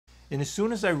And as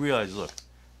soon as I realized, look,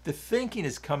 the thinking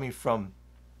is coming from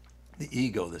the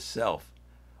ego, the self.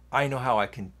 I know how I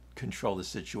can control the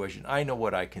situation. I know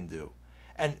what I can do.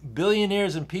 And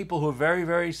billionaires and people who are very,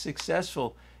 very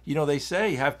successful, they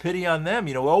say, have pity on them.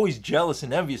 We're always jealous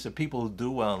and envious of people who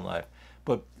do well in life.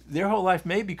 But their whole life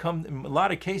may become, in a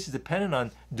lot of cases, dependent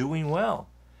on doing well.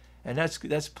 And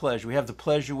that's pleasure. We have the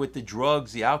pleasure with the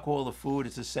drugs, the alcohol, the food.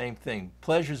 It's the same thing.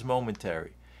 Pleasure is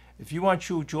momentary. If you want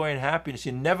true joy and happiness,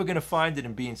 you're never going to find it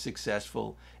in being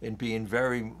successful, in being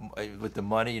with the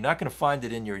money. You're not going to find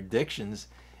it in your addictions.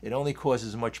 It only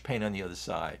causes much pain on the other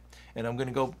side. And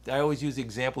I always use the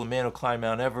example of a man who climbed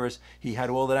Mount Everest. He had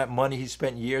all of that money. He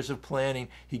spent years of planning.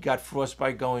 He got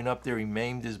frostbite going up there. He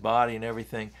maimed his body and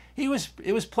everything. It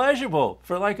was pleasurable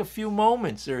for like a few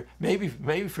moments, or maybe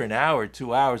for an hour,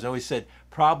 2 hours. I always said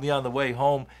probably on the way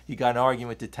home, he got in an argument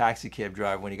with the taxi cab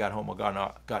driver. When he got home, or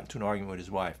got into an argument with his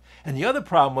wife. And the other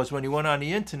problem was when he went on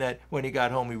the internet, when he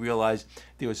got home, he realized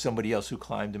there was somebody else who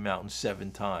climbed the mountain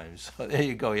 7 times. So there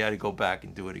you go. He had to go back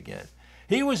and do it again.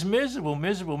 He was miserable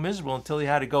until he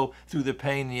had to go through the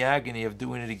pain and the agony of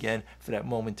doing it again for that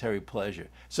momentary pleasure.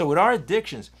 So with our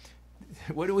addictions,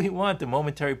 what do we want? The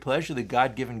momentary pleasure, the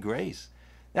God-given grace.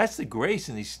 That's the grace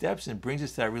in these steps, and brings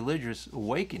us to that religious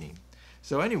awakening.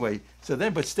 So anyway,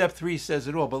 but step 3 says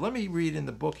it all. But let me read in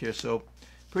the book here. So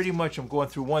pretty much I'm going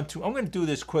through 1, 2. I'm going to do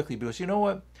this quickly because you know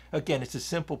what? Again, it's a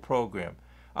simple program.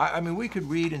 I mean, we could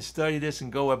read and study this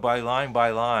and go by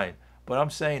line. But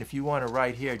I'm saying if you want to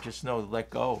write here, just know,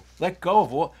 let go. Let go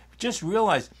of all. Just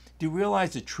realize, do you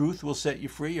realize the truth will set you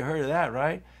free? You heard of that,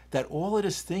 right? That all of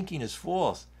this thinking is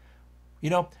false.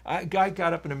 A guy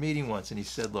got up in a meeting once and he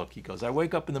said, look, he goes, I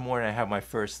wake up in the morning, I have my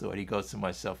first thought. He goes to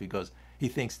myself, he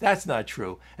thinks that's not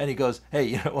true. And he goes, hey,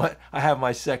 you know what? I have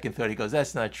my second thought. He goes,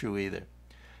 that's not true either.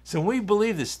 So when we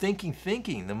believe this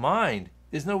thinking, the mind,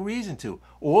 there's no reason to.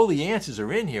 All the answers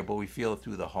are in here, but we feel it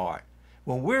through the heart.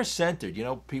 When we're centered,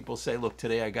 people say, look,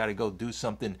 today I got to go do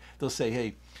something. They'll say,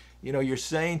 hey, you're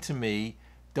saying to me,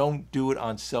 don't do it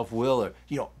on self-will,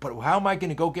 or, but how am I going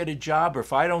to go get a job? Or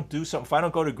if I don't do something, if I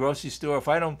don't go to the grocery store, if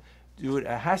I don't do it,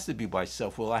 it has to be by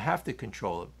self-will. I have to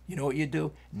control it. You know what you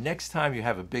do? Next time you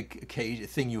have a big occasion,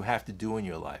 thing you have to do in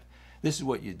your life, this is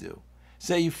what you do.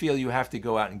 Say you feel you have to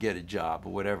go out and get a job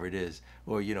or whatever it is,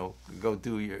 or, go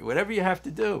do whatever you have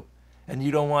to do, and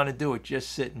you don't want to do it,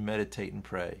 just sit and meditate and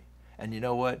pray. And you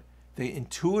know what?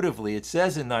 Intuitively, it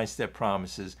says in 9-step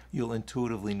promises, you'll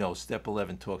intuitively know. Step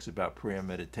 11 talks about prayer and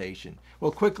meditation.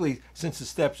 Well, quickly, since the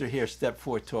steps are here, step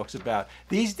 4 talks about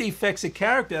these defects of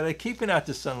character that are keeping out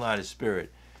the sunlight of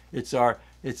spirit. It's our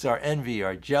envy,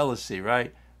 our jealousy,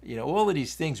 right? All of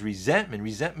these things, resentment.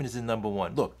 Resentment is the number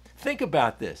 1. Look, think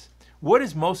about this. What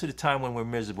is most of the time when we're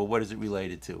miserable, what is it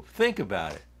related to? Think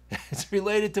about it. It's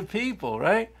related to people,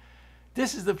 right?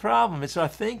 This is the problem. It's our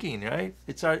thinking, right?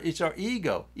 It's our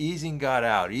ego, easing God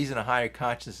out, easing a higher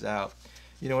consciousness out.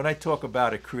 When I talk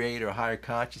about a creator, a higher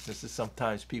consciousness,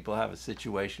 sometimes people have a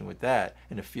situation with that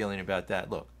and a feeling about that.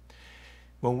 Look,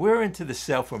 when we're into the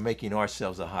self, we're making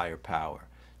ourselves a higher power.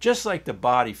 Just like the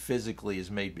body physically is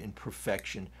made in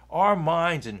perfection, our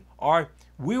minds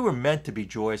we were meant to be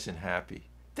joyous and happy.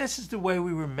 This is the way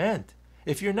we were meant.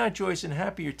 If you're not joyous and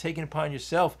happy, you're taking upon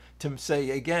yourself to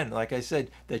say, again, like I said,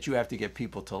 that you have to get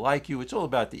people to like you. It's all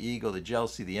about the ego, the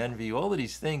jealousy, the envy, all of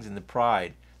these things, and the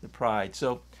pride.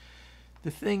 So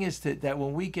the thing is that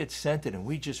when we get centered and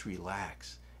we just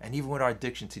relax, and even with our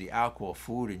addiction to the alcohol,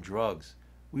 food, and drugs,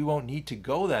 we won't need to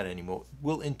go that anymore.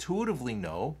 We'll intuitively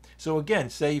know. So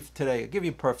again, say today, to give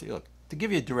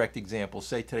you a direct example,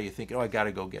 say today you're thinking, I got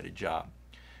to go get a job.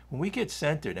 When we get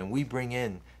centered and we bring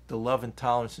in the love and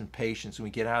tolerance and patience, and we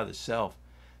get out of the self,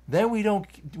 then we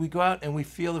go out and we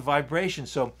feel the vibration.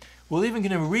 So we're even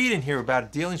going to read in here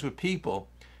about dealings with people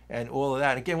and all of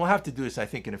that. Again, we'll have to do this, I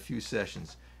think, in a few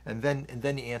sessions, and then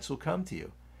the answer will come to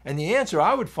you. And the answer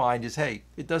I would find is, hey,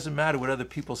 it doesn't matter what other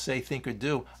people say, think, or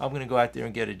do. I'm going to go out there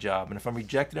and get a job. And if I'm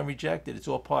rejected, I'm rejected. It's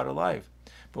all part of life.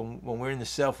 But when we're in the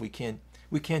self, we can't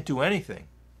do anything.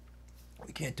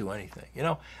 We can't do anything.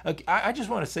 I just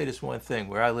want to say this one thing.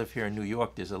 Where I live here in New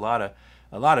York, there's a lot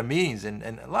of meetings, and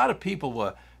a lot of people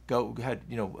would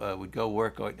go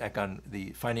work like on the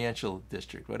financial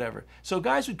district, whatever. So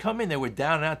guys would come in, they were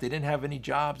down and out, they didn't have any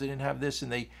jobs, they didn't have this,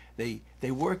 and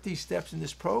they worked these steps in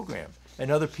this program. And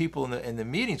other people in the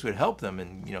meetings would help them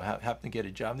and help them get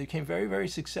a job. And they became very, very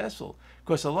successful. Of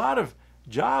course, a lot of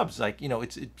jobs, like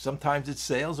sometimes it's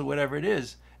sales or whatever it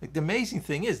is. Like, the amazing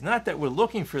thing is not that we're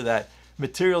looking for that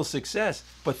material success,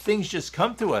 but things just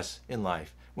come to us in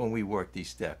life. when we work these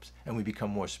steps and we become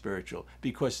more spiritual,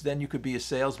 because then you could be a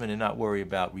salesman and not worry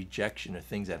about rejection or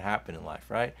things that happen in life,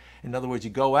 right? In other words,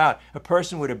 you go out, a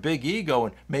person with a big ego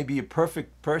and maybe a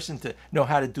perfect person to know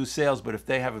how to do sales, but if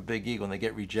they have a big ego and they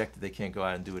get rejected, they can't go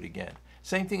out and do it again.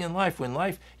 Same thing in life.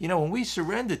 When we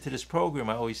surrender to this program,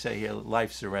 I always say here,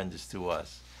 life surrenders to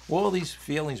us. All these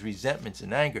feelings, resentments,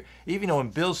 and anger. Even though in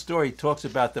Bill's story, he talks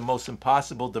about the most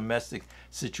impossible domestic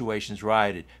situations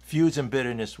rioted, feuds and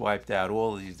bitterness wiped out,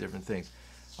 all of these different things.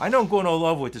 I know I'm going all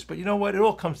over with this, but you know what? It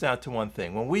all comes down to one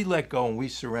thing. When we let go and we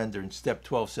surrender, and step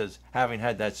 12 says, having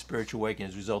had that spiritual awakening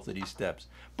as a result of these steps.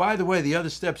 By the way, the other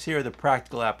steps here are the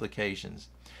practical applications.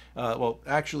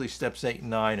 Actually, steps 8 and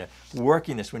 9 are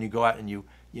working this when you go out and you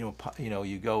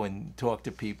go and talk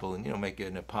to people and, make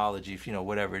an apology,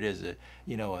 whatever it is,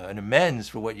 an amends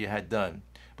for what you had done.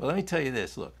 But let me tell you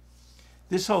this, look,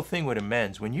 this whole thing with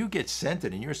amends, when you get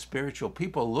centered and you're spiritual,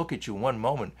 people look at you one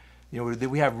moment,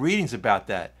 we have readings about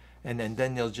that, and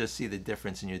then they'll just see the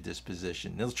difference in your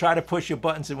disposition. They'll try to push your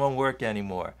buttons, it won't work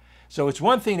anymore. So it's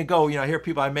one thing to go, I hear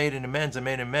people, I made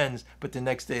amends, but the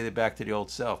next day they're back to the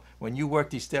old self. When you work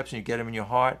these steps and you get them in your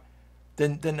heart,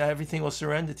 then everything will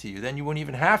surrender to you. Then you won't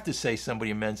even have to say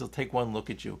somebody amends. They'll take one look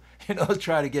at you. They'll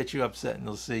try to get you upset, and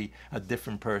they'll see a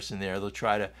different person there. They'll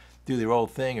try to do their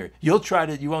old thing, or you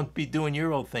won't be doing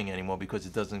your old thing anymore because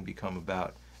it doesn't become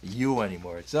about you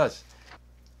anymore. It's us.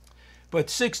 But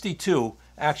 62,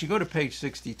 actually go to page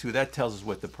 62. That tells us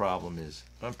what the problem is.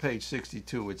 On page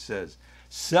 62 it says,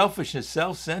 selfishness,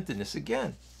 self-centeredness.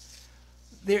 Again,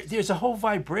 there's a whole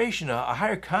vibration, a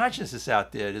higher consciousness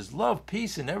out there. There's love,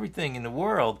 peace, and everything in the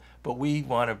world, but we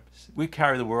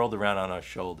carry the world around on our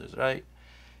shoulders, right?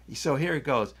 So here it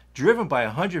goes. Driven by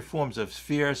 100 forms of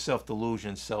fear,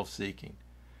 self-delusion, self-seeking.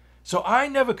 So I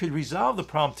never could resolve the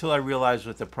problem till I realized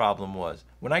what the problem was.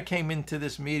 When I came into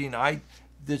this meeting, I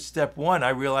did step 1. I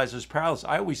realized it was paralysis.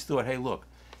 I always thought, hey, look,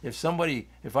 if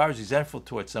I was resentful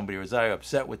towards somebody or was I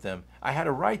upset with them, I had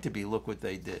a right to be. Look what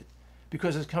they did.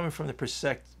 Because it's coming from the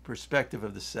perspective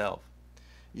of the self.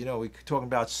 We're talking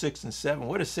about 6 and 7.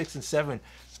 What does 6 and 7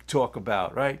 talk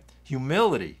about, right?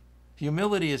 Humility.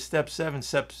 Humility is step 7.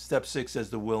 Step 6 says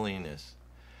the willingness.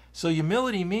 So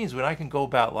humility means when I can go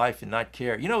about life and not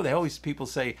care. People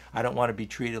say, I don't want to be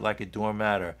treated like a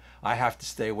doormat, or I have to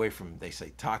stay away from, they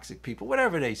say, toxic people,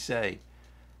 whatever they say.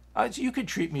 You could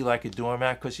treat me like a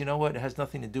doormat because you know what? It has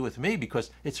nothing to do with me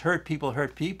because it's hurt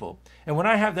people. And when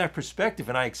I have that perspective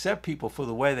and I accept people for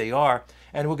the way they are,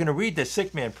 and we're going to read the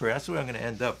sick man prayer, that's where I'm going to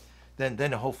end up, then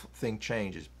the whole thing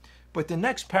changes. But the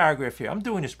next paragraph here, I'm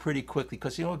doing this pretty quickly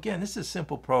because, again, this is a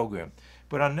simple program.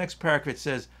 But on the next paragraph it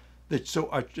says,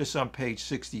 just on page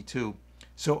 62,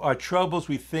 so our troubles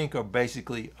we think are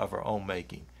basically of our own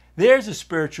making. There's a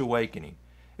spiritual awakening.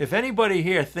 If anybody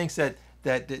here thinks that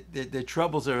the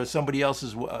troubles are somebody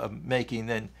else's making,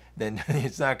 then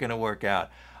it's not going to work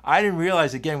out. I didn't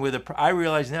realize, again, I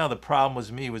realize now the problem was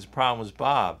me, the problem was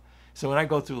Bob. So when I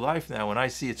go through life now, when I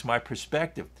see it's my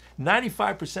perspective,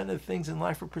 95% of the things in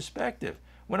life are perspective.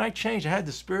 When I changed, I had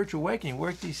the spiritual awakening,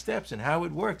 worked these steps, and how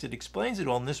it works. It explains it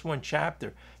all in this one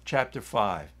chapter, chapter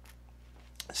 5.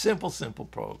 Simple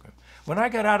program. When I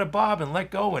got out of Bob and let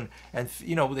go, and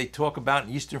they talk about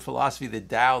in Eastern philosophy, the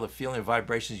Tao, the feeling of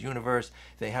vibrations, universe,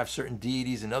 they have certain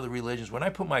deities and other religions. When I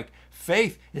put my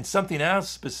faith in something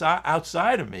else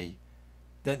outside of me,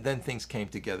 then things came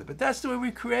together. But that's the way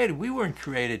we created. We weren't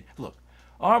created. Look,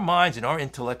 our minds and our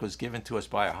intellect was given to us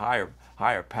by a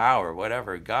higher power,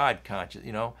 whatever, God conscious,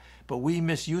 but we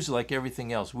misuse it like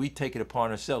everything else. We take it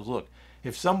upon ourselves. Look,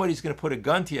 if somebody's going to put a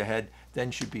gun to your head, then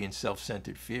you should be in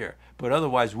self-centered fear. But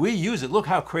otherwise, we use it. Look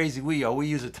how crazy we are. We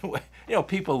use it the way,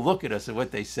 people look at us and what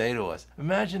they say to us.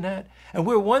 Imagine that. And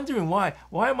we're wondering why.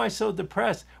 Why am I so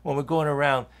depressed when we're going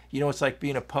around? It's like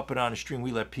being a puppet on a string.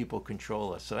 We let people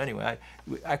control us. So anyway,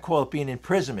 I call it being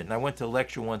imprisonment. And I went to a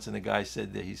lecture once, and the guy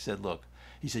said that, he said, look,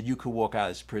 you could walk out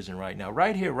of this prison right now.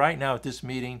 Right here, right now at this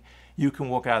meeting, you can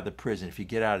walk out of the prison if you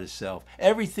get out of the self.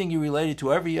 Everything you related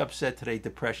to, every upset today,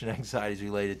 depression, anxiety is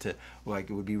related to, like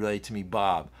it would be related to me,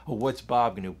 Bob. Or what's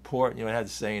Bob going to pour? I had the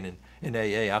saying in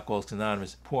AA, Alcoholics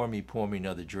Anonymous, pour me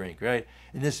another drink, right?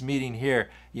 In this meeting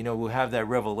here, we'll have that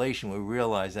revelation where we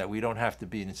realize that we don't have to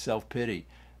be in self-pity,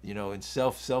 in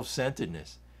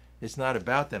self-centeredness. It's not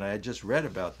about that. I had just read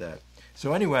about that.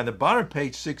 So anyway, on the bottom of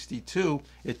page 62,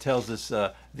 it tells us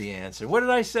the answer. What did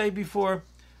I say before?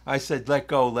 I said, let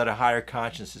go, let a higher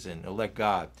consciousness in, or let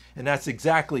God. And that's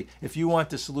exactly, if you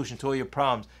want the solution to all your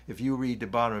problems, if you read the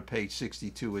bottom of page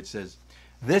 62, it says,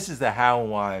 this is the how and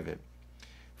why of it.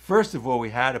 First of all, we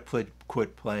had to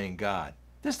quit playing God.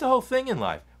 This is the whole thing in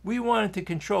life. We wanted to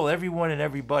control everyone and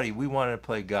everybody. We wanted to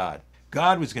play God.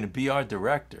 God was going to be our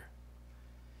director.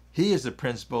 He is the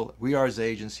principal. We are his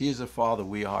agents. He is the father.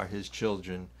 We are his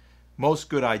children. Most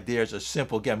good ideas are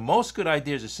simple. Again, most good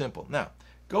ideas are simple. Now,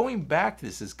 going back to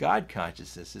this is God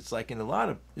consciousness. It's like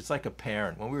it's like a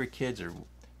parent. When we were kids or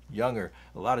younger,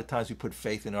 a lot of times we put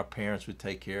faith in our parents would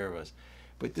take care of us.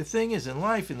 But the thing is, in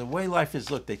life, in the way life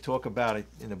is, look, they talk about it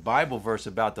in a Bible verse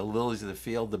about the lilies of the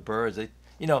field, the birds.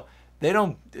 They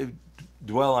don't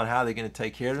dwell on how they're going to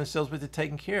take care of themselves, but they're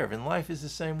taken care of. And life is the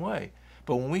same way.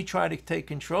 But when we try to take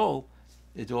control,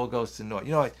 it all goes to naught.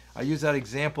 I use that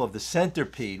example of the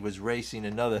centipede was racing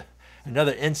another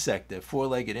insect, a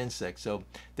four-legged insect. So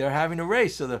they're having a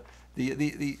race. So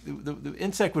the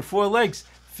insect with four legs,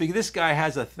 figure this guy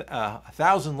has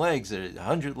 1,000 legs or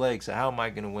 100 legs. So how am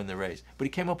I going to win the race? But he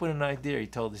came up with an idea. He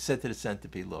said to the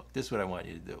centipede, "Look, this is what I want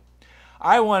you to do.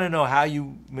 I want to know how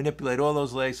you manipulate all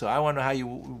those legs. So I want to know how you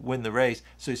win the race."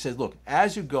 So he says, "Look,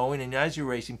 as you're going and as you're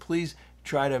racing, please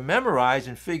try to memorize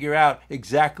and figure out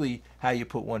exactly how you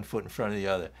put one foot in front of the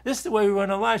other." This is the way we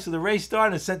run our lives. So the race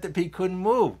started and the centipede couldn't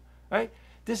move, right?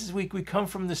 This is we come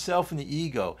from the self and the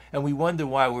ego, and we wonder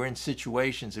why we're in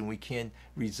situations and we can't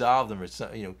resolve them. Or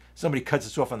somebody cuts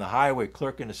us off on the highway,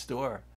 clerk in a store.